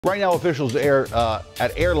Right now, officials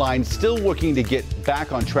at airlines still looking to get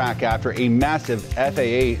back on track after a massive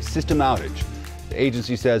FAA system outage. The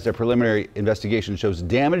agency says their preliminary investigation shows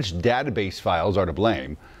damaged database files are to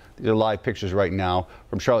blame. These are live pictures right now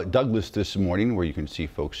from Charlotte Douglas this morning, where you can see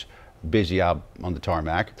folks busy out on the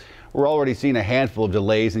tarmac. We're already seeing a handful of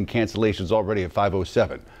delays and cancellations already at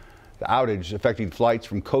 5:07. The outage affecting flights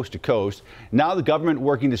from coast to coast. Now the government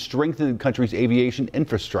working to strengthen the country's aviation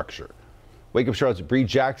infrastructure. Wake Up Charlotte's Bree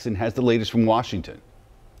Jackson has the latest from Washington.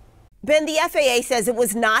 Ben, the FAA says it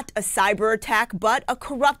was not a cyber attack, but a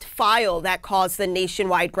corrupt file that caused the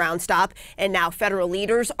nationwide ground stop, and now federal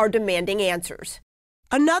leaders are demanding answers.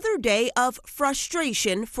 Another day of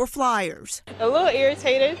frustration for flyers. A little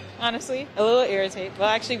irritated, honestly. A little irritated. Well,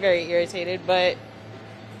 actually very irritated, but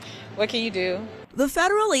what can you do? The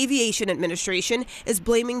Federal Aviation Administration is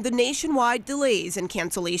blaming the nationwide delays and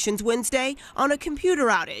cancellations Wednesday on a computer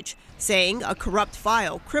outage, saying a corrupt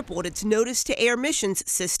file crippled its Notice to Air Missions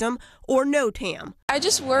system, or NOTAM. I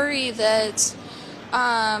just worry that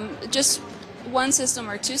just one system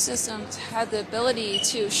or two systems had the ability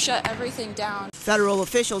to shut everything down. Federal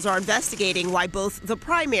officials are investigating why both the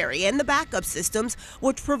primary and the backup systems,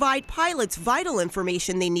 which provide pilots vital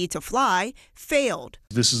information they need to fly, failed.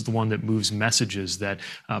 This is the one that moves messages that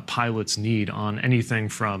pilots need on anything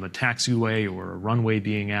from a taxiway or a runway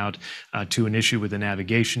being out to an issue with a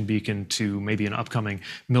navigation beacon to maybe an upcoming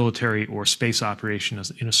military or space operation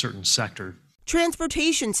in a certain sector.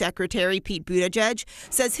 Transportation Secretary Pete Buttigieg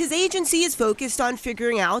says his agency is focused on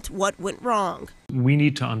figuring out what went wrong. We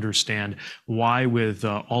need to understand why, with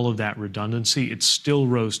all of that redundancy, it still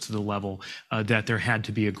rose to the level that there had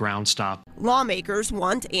to be a ground stop. Lawmakers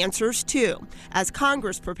want answers too, as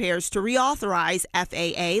Congress prepares to reauthorize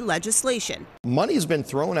FAA legislation. Money's been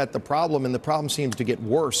thrown at the problem, and the problem seems to get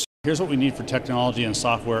worse. Here's what we need for technology and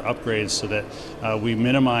software upgrades so that we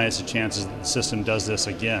minimize the chances that the system does this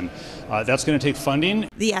again. That's going to take funding.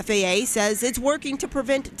 The FAA says it's working to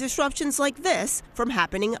prevent disruptions like this from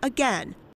happening again.